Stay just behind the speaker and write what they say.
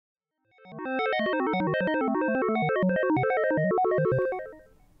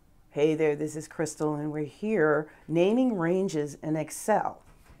Hey there, this is Crystal, and we're here naming ranges in Excel.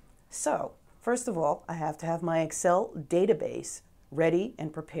 So, first of all, I have to have my Excel database ready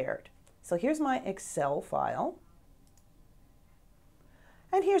and prepared. So here's my Excel file.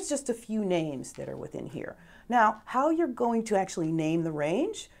 And here's just a few names that are within here. Now, how you're going to actually name the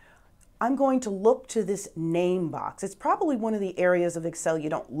range, I'm going to look to this name box. It's probably one of the areas of Excel you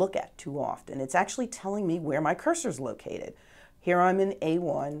don't look at too often. It's actually telling me where my cursor is located. Here I'm in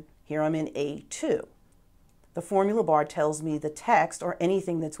A1, here I'm in A2. The formula bar tells me the text or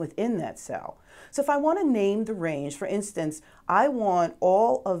anything that's within that cell. So if I want to name the range, for instance, I want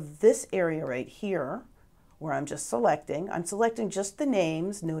all of this area right here where I'm selecting just the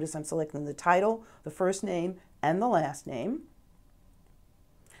names. Notice I'm selecting the title, the first name, and the last name.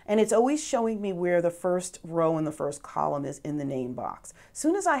 And it's always showing me where the first row and the first column is in the name box. As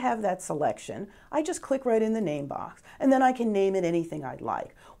soon as I have that selection, I just click right in the name box, and then I can name it anything I'd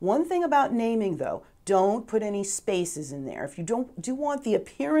like. One thing about naming though, don't put any spaces in there. If you do want the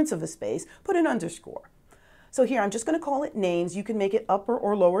appearance of a space, put an underscore. So here, I'm just going to call it names. You can make it upper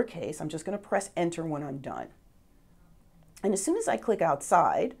or lowercase. I'm just going to press enter when I'm done. And as soon as I click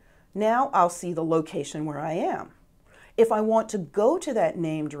outside, now I'll see the location where I am. If I want to go to that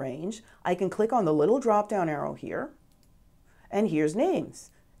named range, I can click on the little drop-down arrow here, and here's names,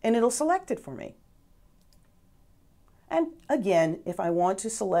 and it'll select it for me. And again, if I want to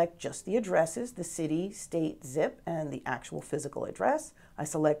select just the addresses, the city, state, zip, and the actual physical address, I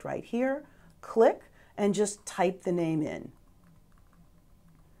select right here, click, and just type the name in.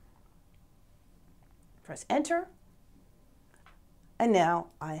 Press enter. And now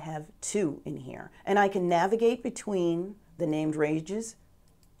I have 2 in here, and I can navigate between the named ranges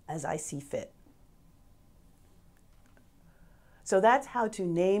as I see fit. So that's how to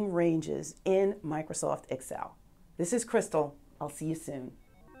name ranges in Microsoft Excel. This is Crystal. I'll see you soon.